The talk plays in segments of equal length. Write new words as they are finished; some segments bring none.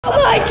Oh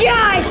my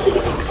gosh!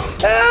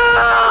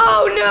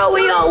 Oh no,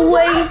 we are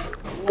wasted.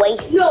 No,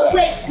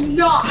 wait,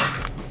 not.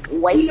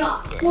 Wasted.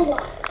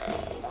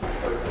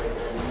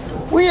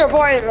 We are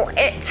playing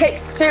It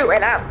Takes Two,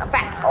 and I'm the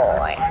fat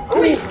boy.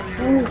 Wait.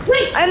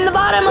 I'm the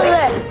bottom of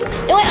this.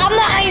 No, wait, I'm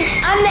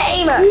the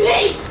aimer.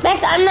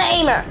 Max, I'm the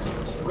aimer.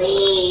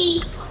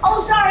 Wee.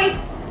 Oh, sorry.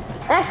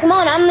 Max, come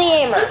on, I'm the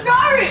aimer. I'm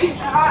sorry.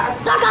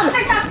 Suck him.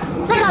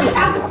 Suck him.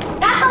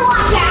 That's a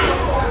lot, Jack.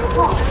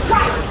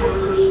 Right.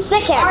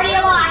 Sick him. Already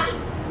alive.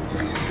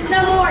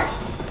 No more.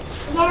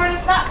 No more to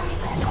suck.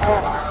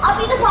 I'll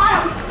be the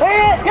bottom.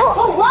 No.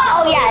 Oh, whoa.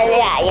 Oh, yeah.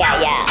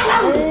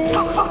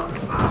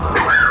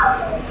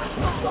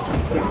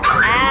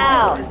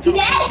 Ow. You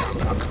dead?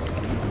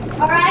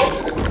 Alright.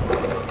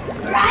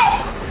 Alright.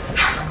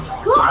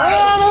 Come on.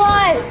 I'm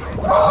alive.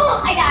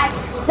 Oh, I died.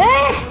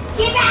 Max.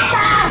 Get back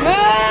up.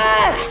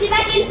 Max. Get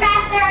back in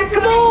faster.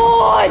 Come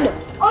on.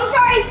 Oh, I'm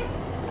sorry.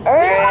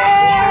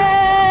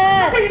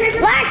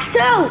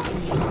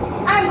 Lactose.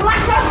 I'm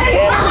lactose.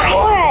 Good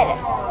forehead.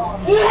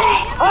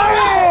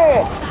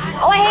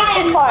 Oh, I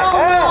hate this part.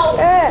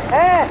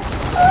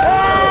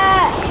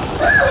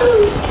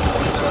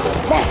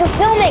 That's for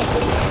filming.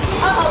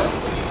 Uh-oh.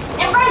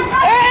 Everyone's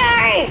running.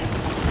 Hey!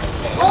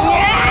 Oh.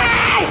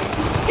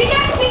 Be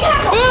careful, be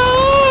careful.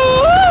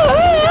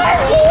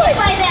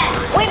 By that.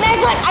 Wait, Max,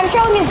 look, I'm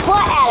showing his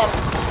butt at him.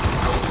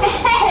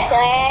 I'm so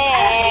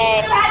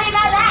happy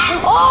about that.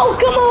 Oh,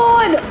 come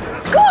on!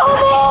 Come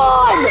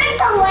on! There's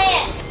the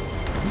land.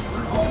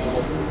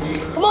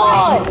 Come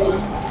on!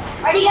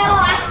 Already got a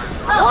lot.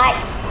 Oh.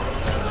 What?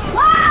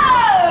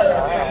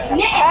 Whoa!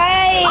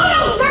 Hey!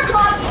 Oh, circle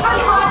us,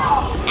 circle us.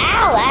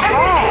 Ow, that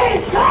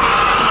hurts.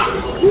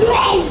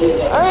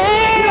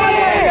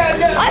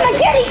 I'm a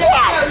kitty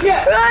cat!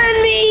 Run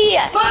me!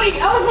 Mommy,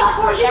 I was not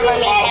forcing Shimmer me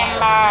you.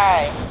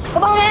 timbers.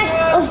 Come on, Max,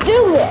 let's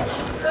do this.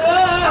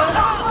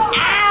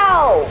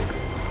 Ow!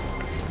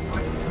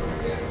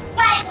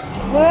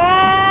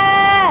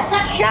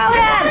 Shoot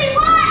him! Only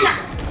one!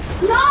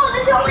 No,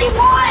 there's only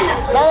one!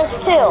 No, there's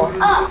two.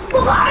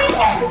 Behind it!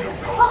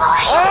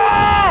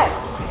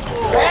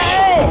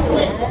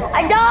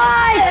 I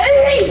died!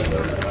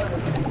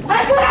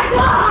 I'm gonna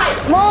die!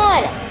 Come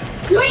on!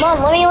 Come on,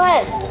 let me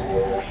live.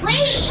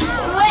 Please!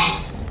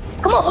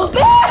 Come on!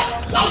 Max!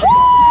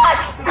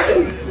 Max!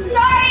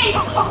 Sorry!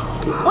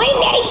 We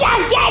need to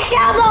get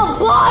to the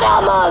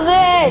bottom of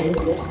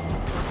this!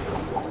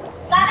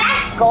 Got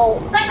that? Go.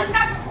 Stop!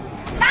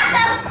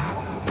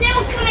 They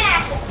will come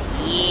after.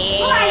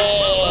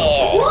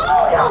 Yeah!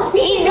 Whoa, no!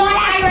 He's not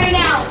die right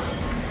now!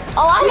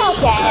 Oh, I'm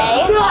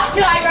okay. Not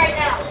die right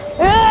now!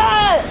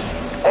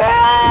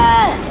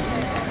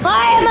 I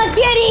am a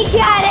kitty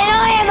cat and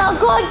I am a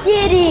good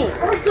kitty!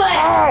 We're good!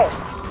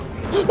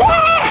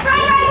 Run!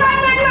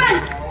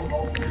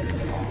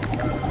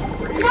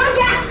 Come on,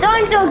 Jack!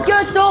 Time to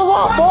get to the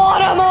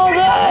bottom of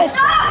this!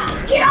 Stop!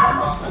 Get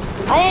up!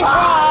 I didn't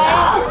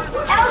try.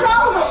 That was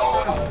over!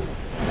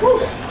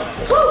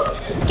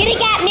 Kitty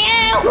cat,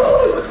 meow!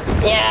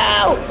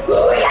 Meow!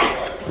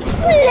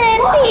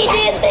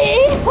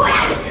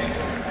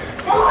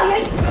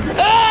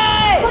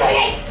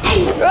 Hey!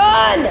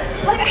 Run!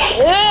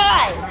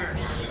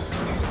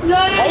 No.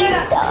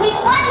 We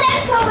want them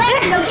to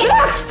land, okay?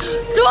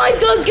 Time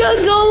to get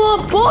to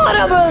the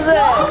bottom of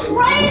this!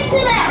 Run into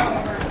them!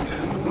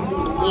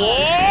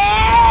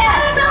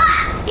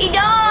 Yeah! He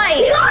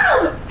died!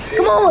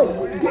 Come on!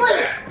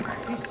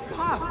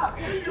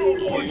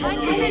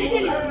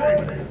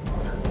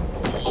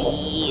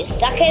 He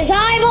stuck his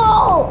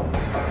eyeball!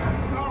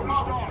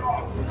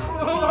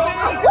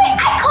 Wait,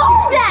 I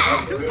called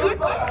that!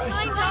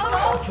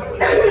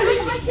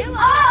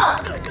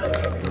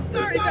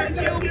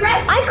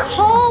 I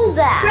called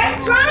that!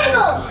 Press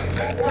triangle!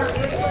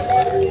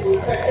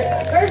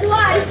 There's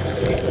one.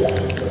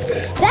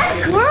 That's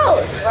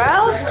gross,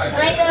 bro!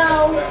 I know.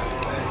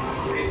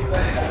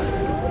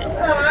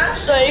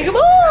 Say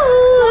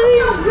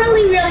goodbye! That's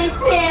really, really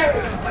scary.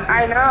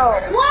 I know.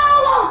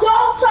 Whoa,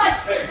 don't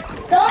touch.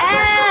 Don't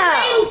touch the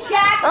flames,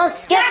 Jack. Oh,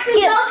 skip.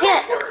 Don't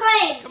touch the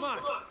flames.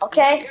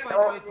 Okay.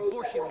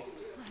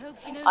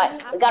 Alright,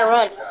 we gotta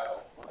run.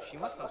 She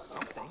must know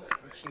something.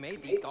 She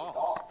made these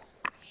dolls.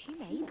 She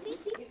made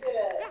these?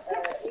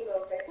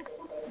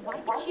 Why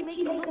did she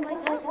make them look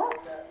like this? I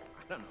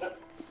don't know.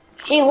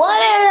 She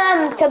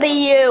wanted them to be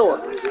you.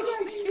 Kids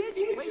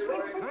play with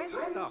all kinds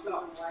of stuff.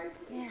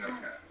 Yeah, I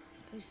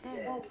suppose so.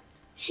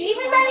 She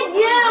even made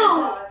you.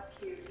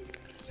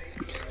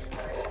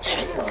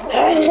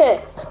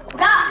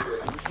 God.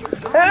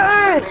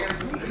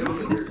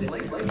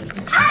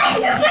 How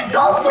did you just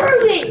go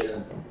through me?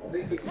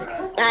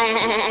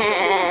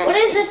 What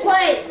is this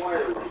place?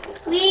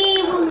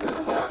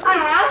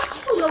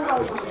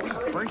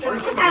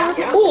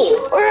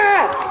 Ooh.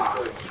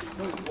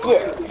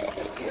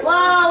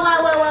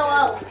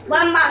 Whoa.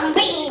 Bam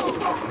bing.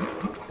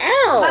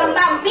 Ow.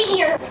 Bam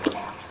here.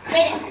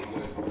 Wait.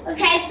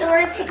 Okay, so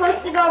we're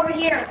supposed to go over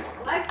here.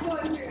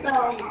 So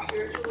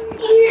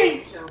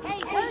here. Hey,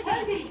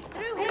 Cody!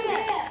 Through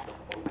here!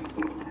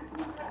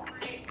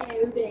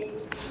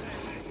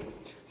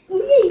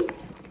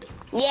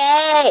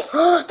 Yay!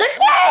 The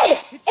daddy!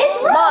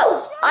 It's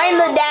Rose! I'm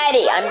the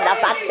daddy. I'm the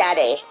fat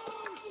daddy.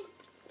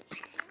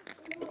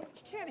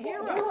 She can't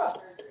hear us.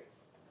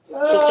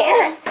 She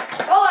can't.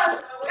 Hold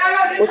on.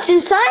 Gotta go It's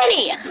too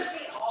tiny. I'm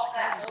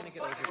gonna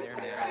get over there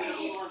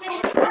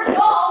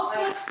now.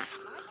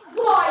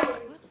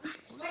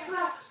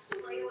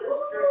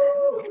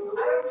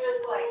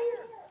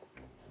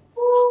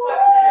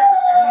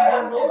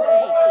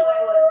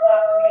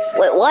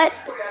 Wait, what?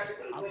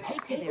 I'll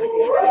take you there if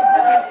you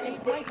help me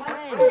save my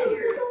friends.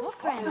 What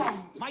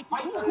friends? My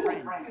two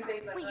friends.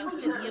 We used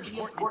to be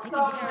important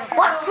and taking care of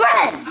What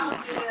friend?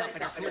 yourself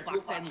in a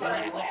toolbox and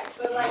left.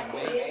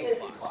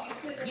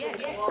 Yes,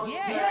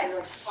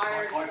 yes.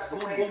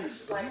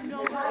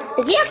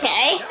 Is he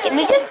okay? Can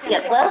we just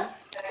skip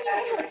this?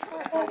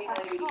 Come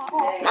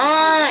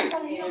on.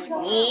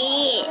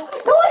 Yeah.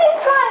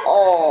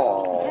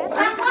 Oh. I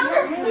want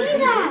to see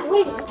that.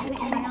 Wait.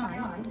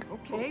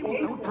 Okay,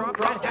 well, don't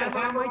drop that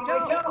hammer on my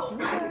dough.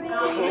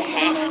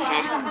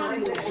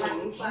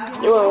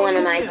 You were one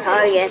of my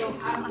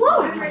targets.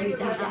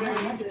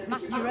 You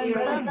smashed your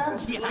own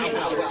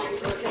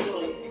thumb.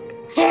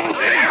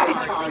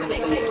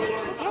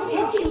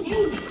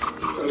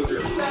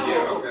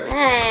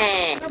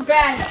 Hey.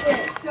 Bad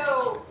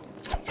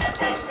shit.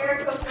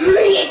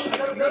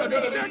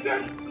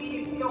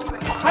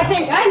 I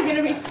think I'm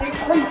gonna be sick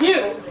for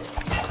you.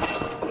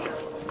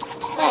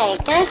 Hey,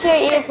 can I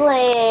hear you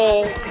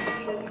playing?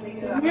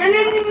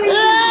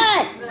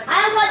 I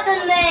want the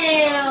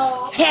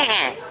nail.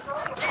 Yeah.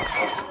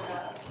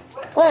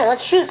 Come on,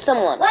 let's shoot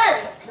someone. Look.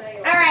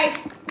 All right.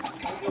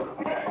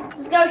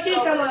 Let's go shoot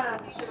someone.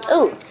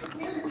 Ooh.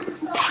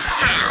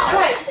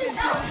 Wait.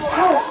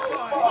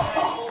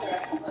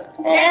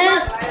 Eh.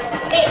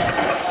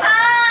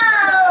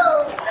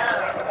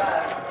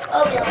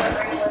 Oh, yeah.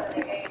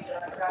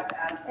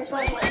 This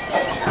one.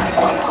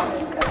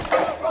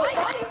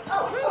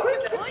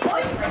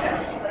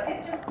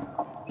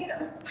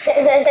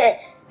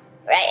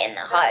 Right in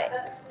the heart.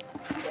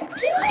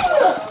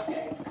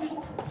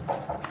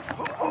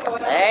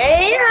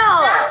 Hey!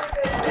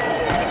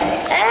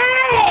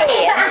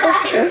 Hey!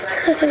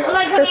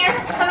 Like, come here.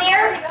 Come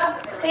here.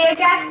 Come here,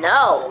 Jack.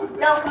 No,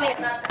 No, come here.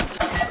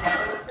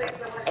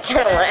 I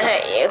don't want to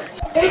hurt you.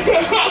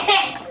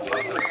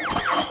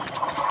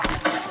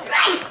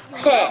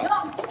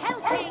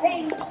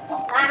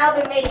 Not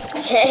helping me.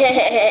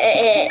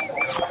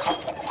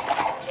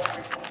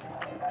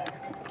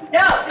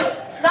 No.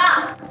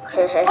 Stop. Oh,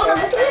 look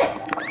at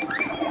this.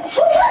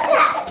 Who was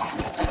that?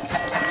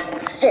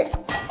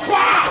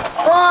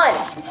 Come on!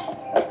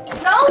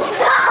 No,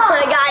 stop. I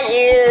got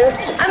you!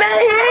 I'm out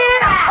of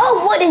here! Oh,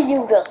 what did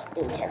you just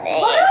do to me?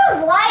 Look at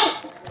those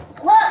lights.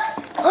 Look.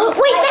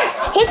 Wait, there!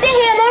 Hit the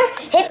hammer!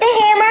 Hit the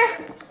hammer!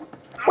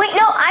 Wait,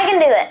 no, I can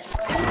do it.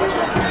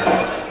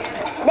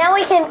 Now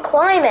we can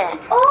climb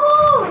it.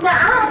 Oh, no.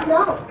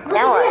 Look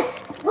Now at what?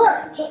 this. Look.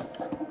 Hey,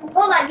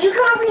 hold on. You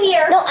come over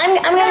here. No, I'm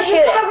gonna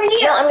shoot come over it.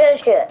 here. No, I'm gonna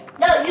shoot it.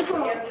 No, you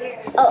come over here.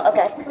 Oh,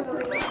 okay.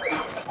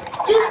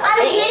 Dude,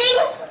 I'm hitting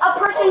a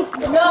person's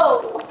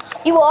nose.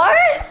 You are?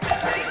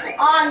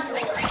 On.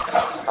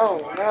 Oh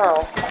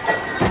no.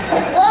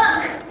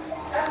 Look.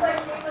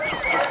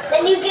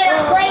 Then you get a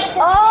plate.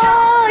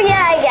 Oh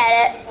yeah, I get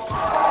it.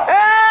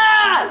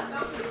 Ah!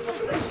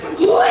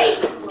 Wait.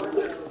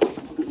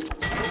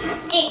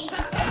 Hey.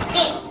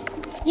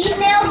 These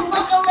nails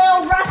look a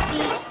little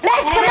rusty.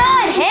 Max, come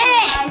on, hit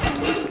it!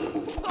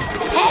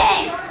 Hit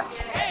it!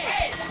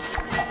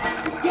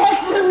 Yes,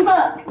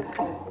 look.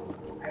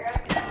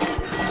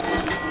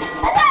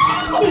 I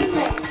got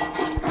anything.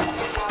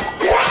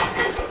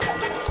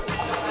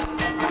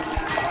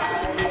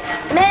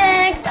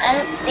 Max,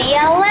 I'm see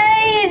you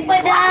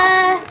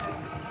later.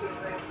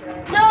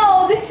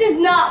 No, this is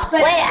not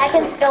fair. Wait, I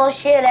can still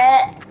shoot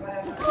it.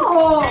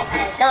 Oh,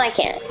 No, I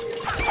can't.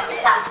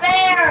 not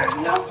fair.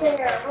 Not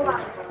fair. Hold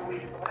on.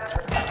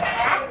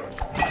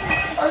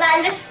 Hold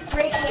on, just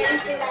breaking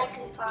everything I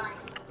can find.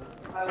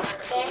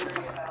 Okay?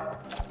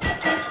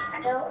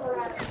 I don't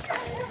want to.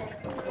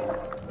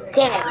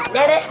 Damn,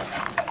 Nebbit.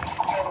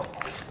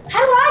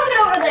 How do I get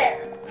over there?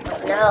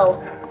 No.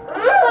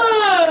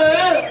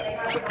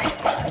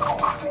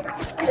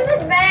 This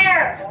isn't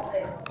fair.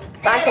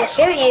 But I can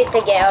shoot you to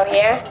get over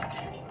here.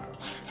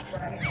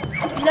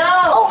 No.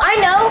 Oh, I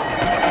know.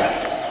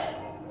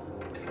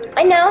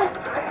 I know.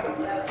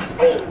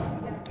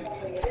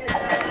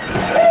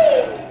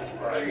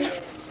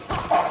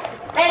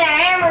 And a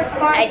hammer's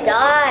I fine.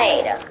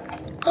 died.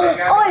 Hey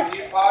guys, Oh, can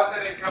you pause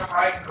it and come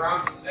hide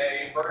Grumps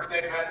a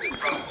birthday message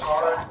from the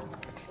car?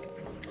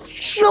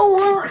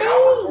 sure. Are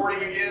y'all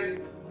recording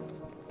again?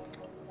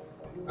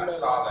 I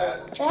saw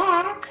that.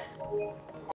 Jack.